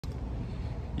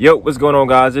Yo, what's going on,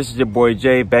 guys? This is your boy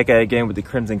Jay, back at it again with the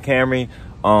Crimson Camry.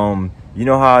 You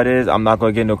know how it is. I'm not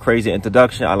gonna get no crazy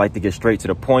introduction. I like to get straight to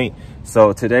the point.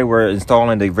 So today we're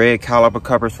installing the red caliper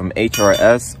covers from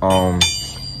HRS.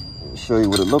 Show you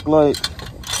what it looked like.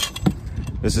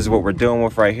 This is what we're dealing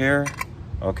with right here.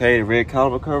 Okay, the red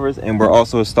caliper covers, and we're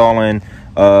also installing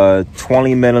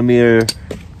 20 millimeter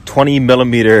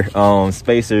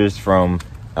spacers from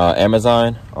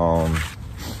Amazon.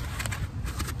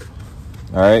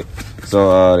 All right,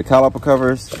 so the caliper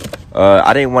covers,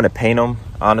 I didn't want to paint them,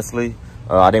 honestly.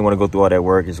 I didn't want to go through all that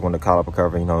work. Just want the caliper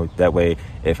cover, you know, that way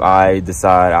if I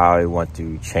decide I want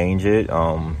to change it,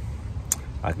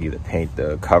 I can either paint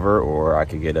the cover or I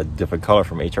could get a different color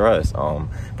from HRS.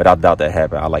 But I doubt that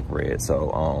happen. I like red,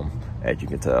 so as you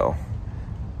can tell.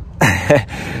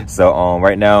 So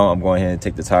right now I'm going ahead and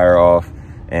take the tire off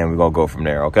and we're gonna go from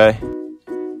there, okay?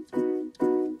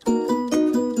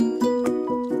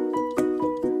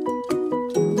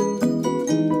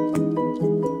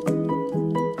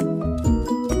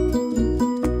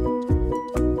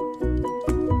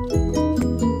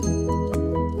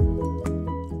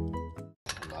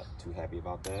 Too happy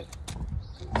about that.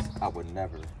 I would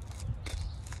never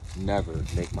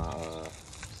make my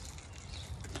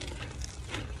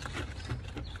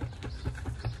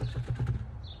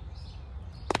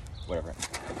whatever.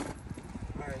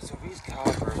 All right, so these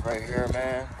calipers right here,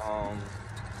 man,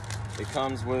 it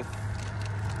comes with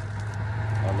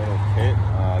a little kit,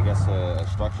 I guess a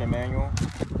instruction manual.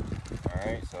 All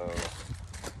right, so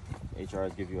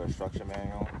HRS give you a instruction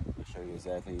manual to show you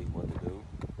exactly what to do.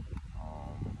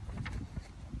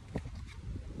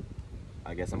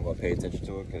 I guess I'm gonna pay attention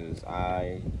to it because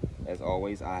as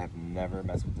always, I have never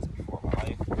messed with this before in my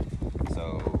life.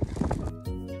 So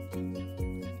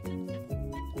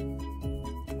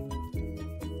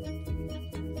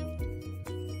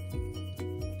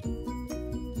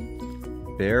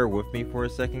bear with me for a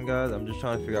second, guys. I'm just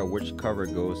trying to figure out which cover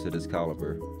goes to this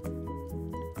caliper.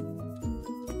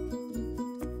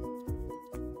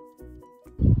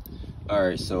 All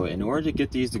right, so in order to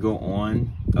get these to go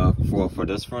on, for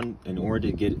this one, in order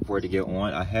to get it to get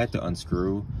on, I had to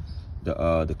unscrew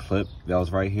the clip that was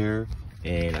right here,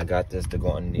 and I got this to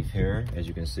go underneath here, as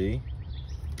you can see.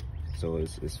 So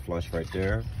it's flush right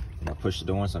there, and I pushed it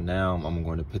on. So now I'm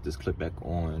going to put this clip back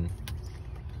on,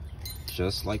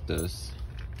 just like this.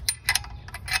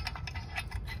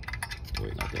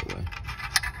 Wait, not that way.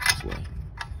 This way.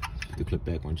 Put the clip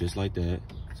back on just like that.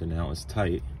 So now it's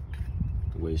tight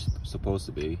the way it's supposed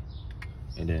to be,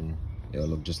 and then it'll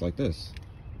look just like this.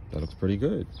 That looks pretty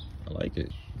good. I like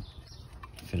it.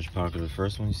 Finished pocket of the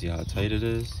first one. You see how tight it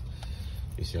is?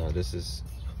 You see how this is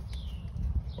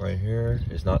right here?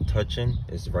 It's not touching.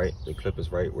 It's right. The clip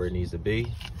is right where it needs to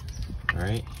be. All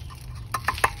right.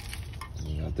 And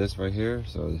you got this right here.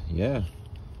 So yeah.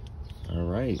 All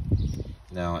right.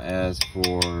 Now as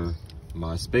for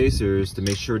my spacers, to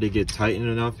make sure they get tightened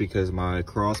enough, because my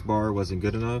crossbar wasn't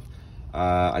good enough,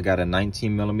 I got a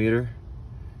 19 millimeter.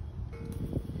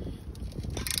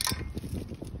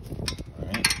 All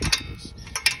right.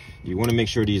 You want to make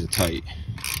sure these are tight.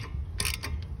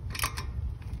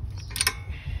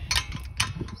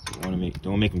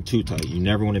 Don't make them too tight. You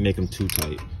never want to make them too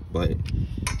tight. But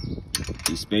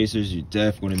these spacers, you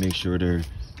definitely want to make sure they're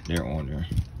on there.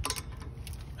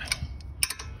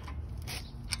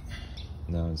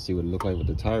 Now let's see what it looked like with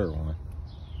the tire on.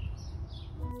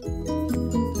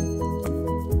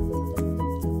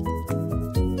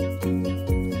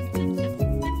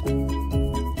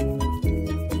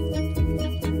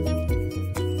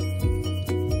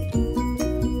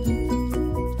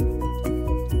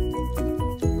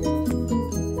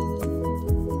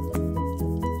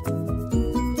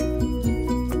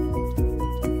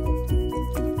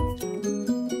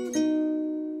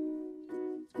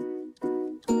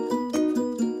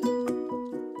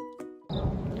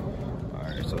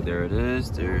 So there it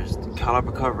is. There's the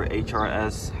caliper cover,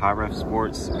 HRS High Ref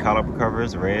Sports caliper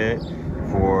covers, red,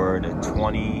 for the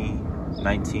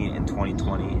 2019 and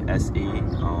 2020 SE.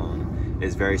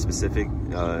 It's very specific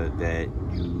that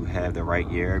you have the right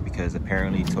year, because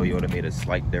apparently Toyota made a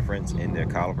slight difference in their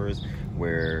calipers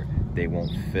where they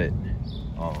won't fit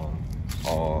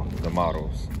all the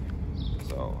models.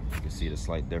 So you can see the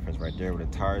slight difference right there where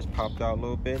the tires popped out a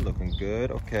little bit, looking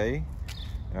good. Okay,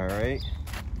 all right.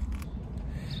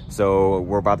 So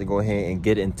we're about to go ahead and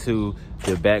get into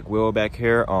the back wheel back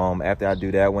here. After I do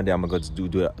that one day, I'm gonna go do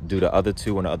the other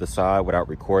two on the other side without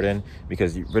recording,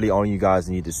 because really all you guys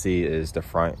need to see is the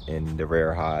front and the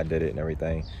rear, how I did it and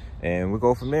everything. And we'll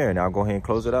go from there. Now I'll go ahead and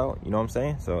close it out. You know what I'm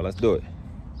saying? So let's do it.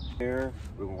 Here,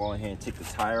 we're gonna go ahead and take the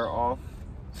tire off.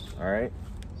 All right.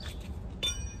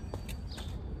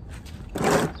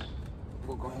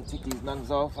 we'll go ahead and take these nuts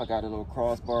off. I got a little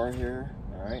crossbar here.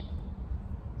 All right.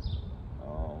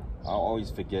 I always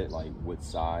forget like what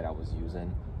side I was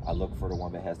using. I look for the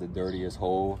one that has the dirtiest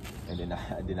hole, and then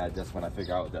I just when I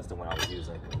figure out that's the one I was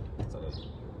using. So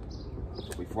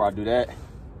before I do that,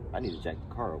 I need to jack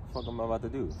the car up. What the fuck am I about to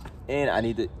do? And I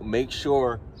need to make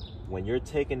sure when you're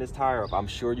taking this tire up, I'm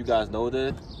sure you guys know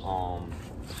this,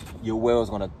 your wheel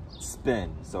is gonna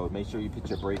spin. So make sure you put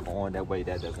your brake on, that way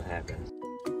that doesn't happen.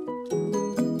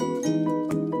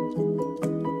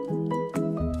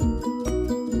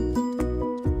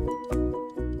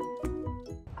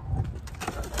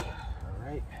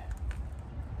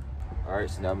 All right,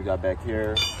 so now we got back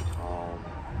here.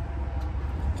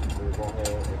 We'll go ahead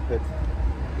and put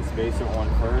the spacer on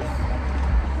first.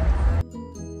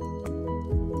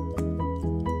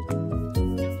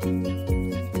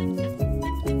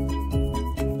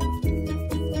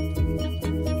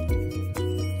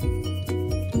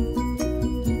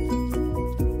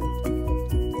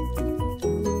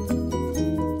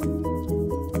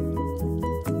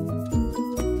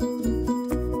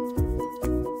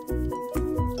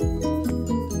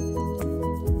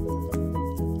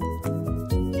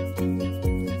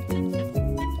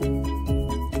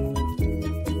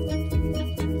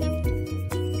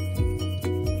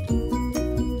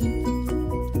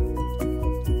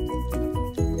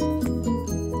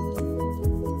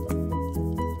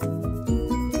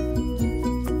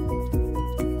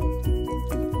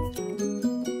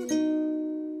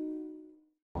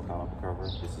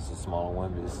 This is a smaller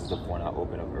one, but this is the one I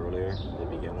opened up earlier to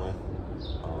begin with.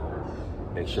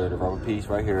 Make sure the rubber piece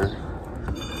right here,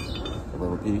 the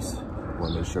rubber piece,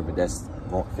 want to make sure that that's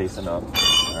facing up.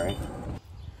 All right.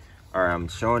 All right, I'm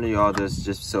showing you all this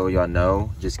just so y'all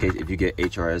know, just in case if you get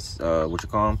HRS, what you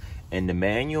call them. In the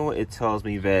manual, it tells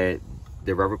me that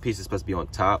the rubber piece is supposed to be on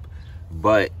top,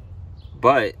 but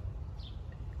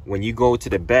when you go to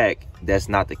the back, that's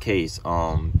not the case.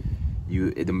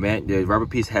 The rubber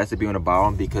piece has to be on the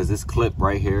bottom, because this clip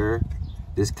right here,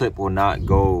 this clip will not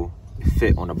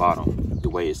fit on the bottom the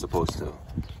way it's supposed to.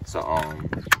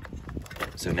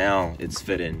 So now it's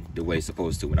fitting the way it's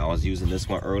supposed to. When I was using this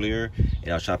one earlier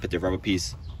and I was trying to put the rubber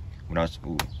piece, when I was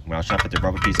trying to put the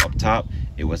rubber piece up top,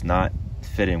 it was not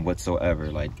fitting whatsoever.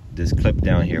 Like this clip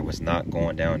down here was not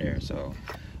going down there, so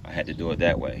I had to do it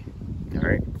that way. All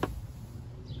right.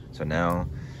 So now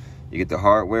you get the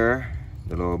hardware,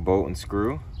 the little bolt and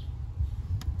screw.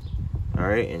 All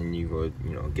right, and you go,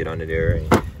 get under there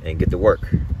and get to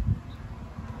work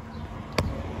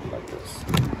like this.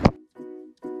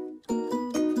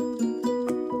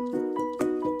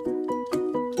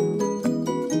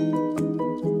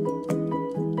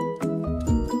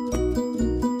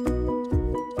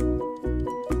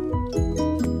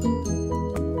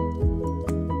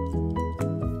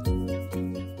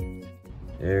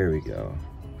 There we go.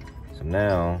 So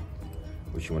now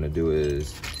what you want to do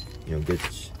is,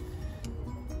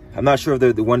 I'm not sure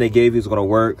if the one they gave you is going to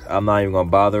work. I'm not even going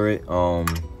to bother it.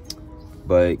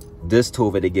 But this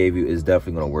tool that they gave you is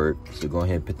definitely going to work. So go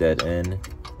ahead and put that in, and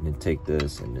then take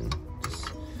this and then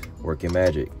just work your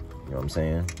magic. You know what I'm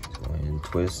saying? Just go ahead and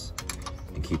twist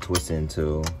and keep twisting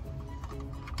until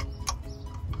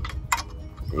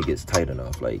it gets tight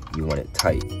enough. Like you want it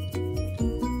tight.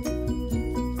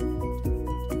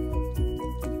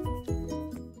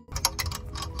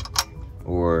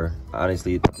 Or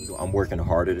honestly, I'm working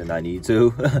harder than I need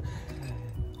to.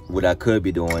 What I could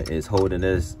be doing is holding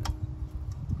the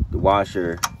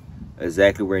washer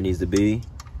exactly where it needs to be,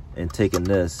 and taking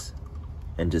this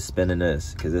and just spinning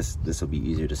this, because this will be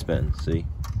easier to spin. See,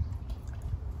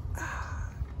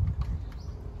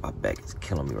 my back is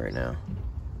killing me right now.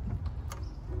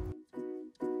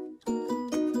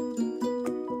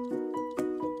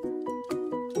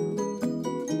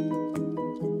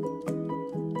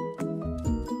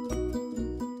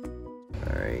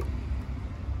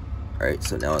 All right,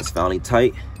 so now it's finally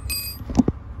tight.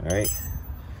 All right,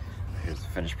 here's the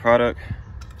finished product.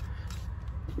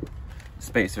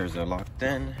 Spacers are locked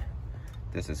in.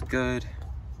 This is good.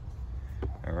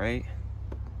 All right,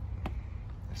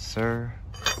 yes sir.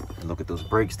 And look at those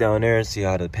brakes down there. See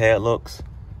how the pad looks?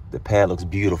 The pad looks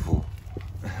beautiful.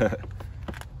 All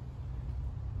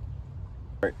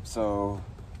right, so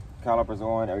caliper's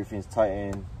on, everything's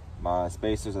tightened. My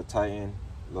spacers are tightened,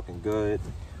 looking good.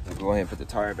 Let's go ahead and put the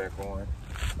tire back on.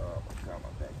 Oh my God, my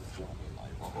back is killing me.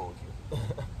 Like, won't hold you.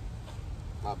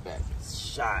 My back is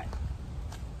shot.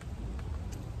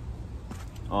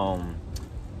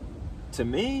 To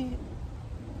me,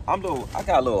 I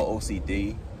got a little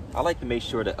OCD. I like to make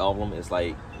sure the emblem is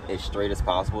like as straight as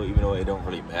possible, even though it don't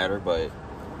really matter. But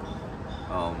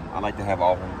I like to have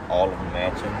all of them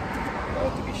matching.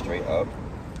 to be straight up.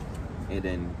 And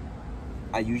then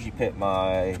I usually put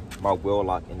my wheel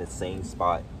lock in the same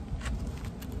spot.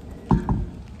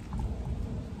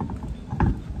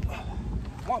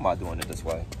 Why am I doing it this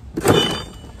way?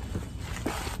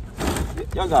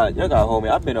 Y'all gotta hold me.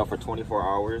 I've been up for 24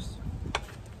 hours.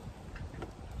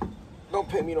 Don't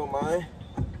pay me no mind.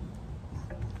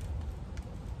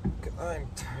 Cause I'm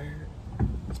tired.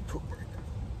 Let's poop right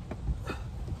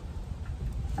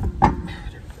now.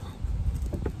 There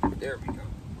we go. There we go.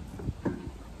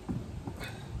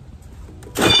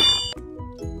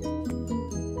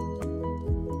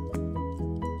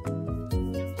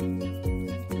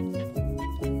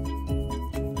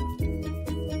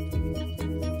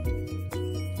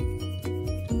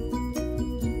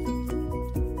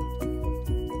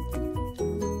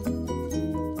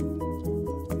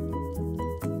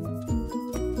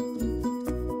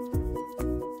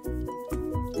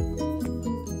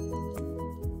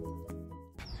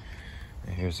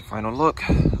 Here's the final look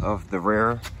of the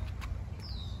rear.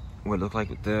 What it looked like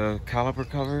with the caliper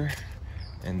cover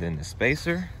and then the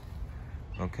spacer.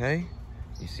 Okay,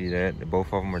 you see that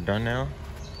both of them are done now.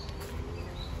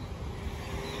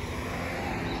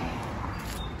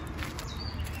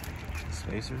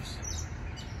 Spacers.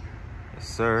 Yes,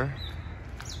 sir.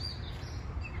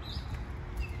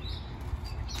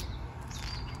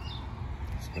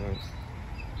 That's good.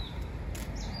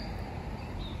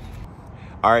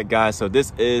 All right, guys, so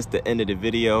this is the end of the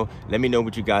video. Let me know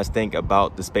what you guys think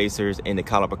about the spacers and the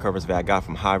caliper covers that I got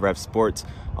from High Rep Sports.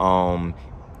 You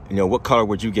know, what color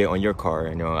would you get on your car?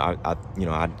 You know,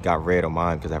 I got red on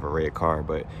mine because I have a red car,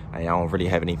 but I don't really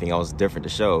have anything else different to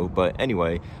show. But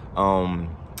anyway,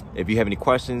 if you have any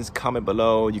questions, comment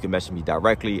below. You can message me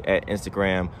directly at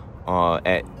Instagram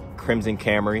at Crimson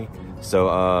Camry.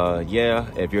 So yeah,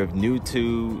 if you're new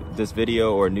to this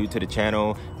video or new to the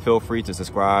channel, feel free to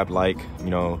subscribe, like, you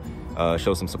know,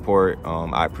 show some support.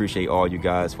 I appreciate all you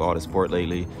guys for all the support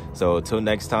lately. So until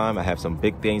next time, I have some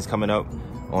big things coming up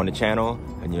on the channel,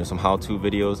 and, you know, some how-to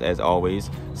videos as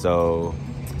always. So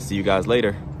see you guys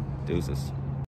later. Deuces.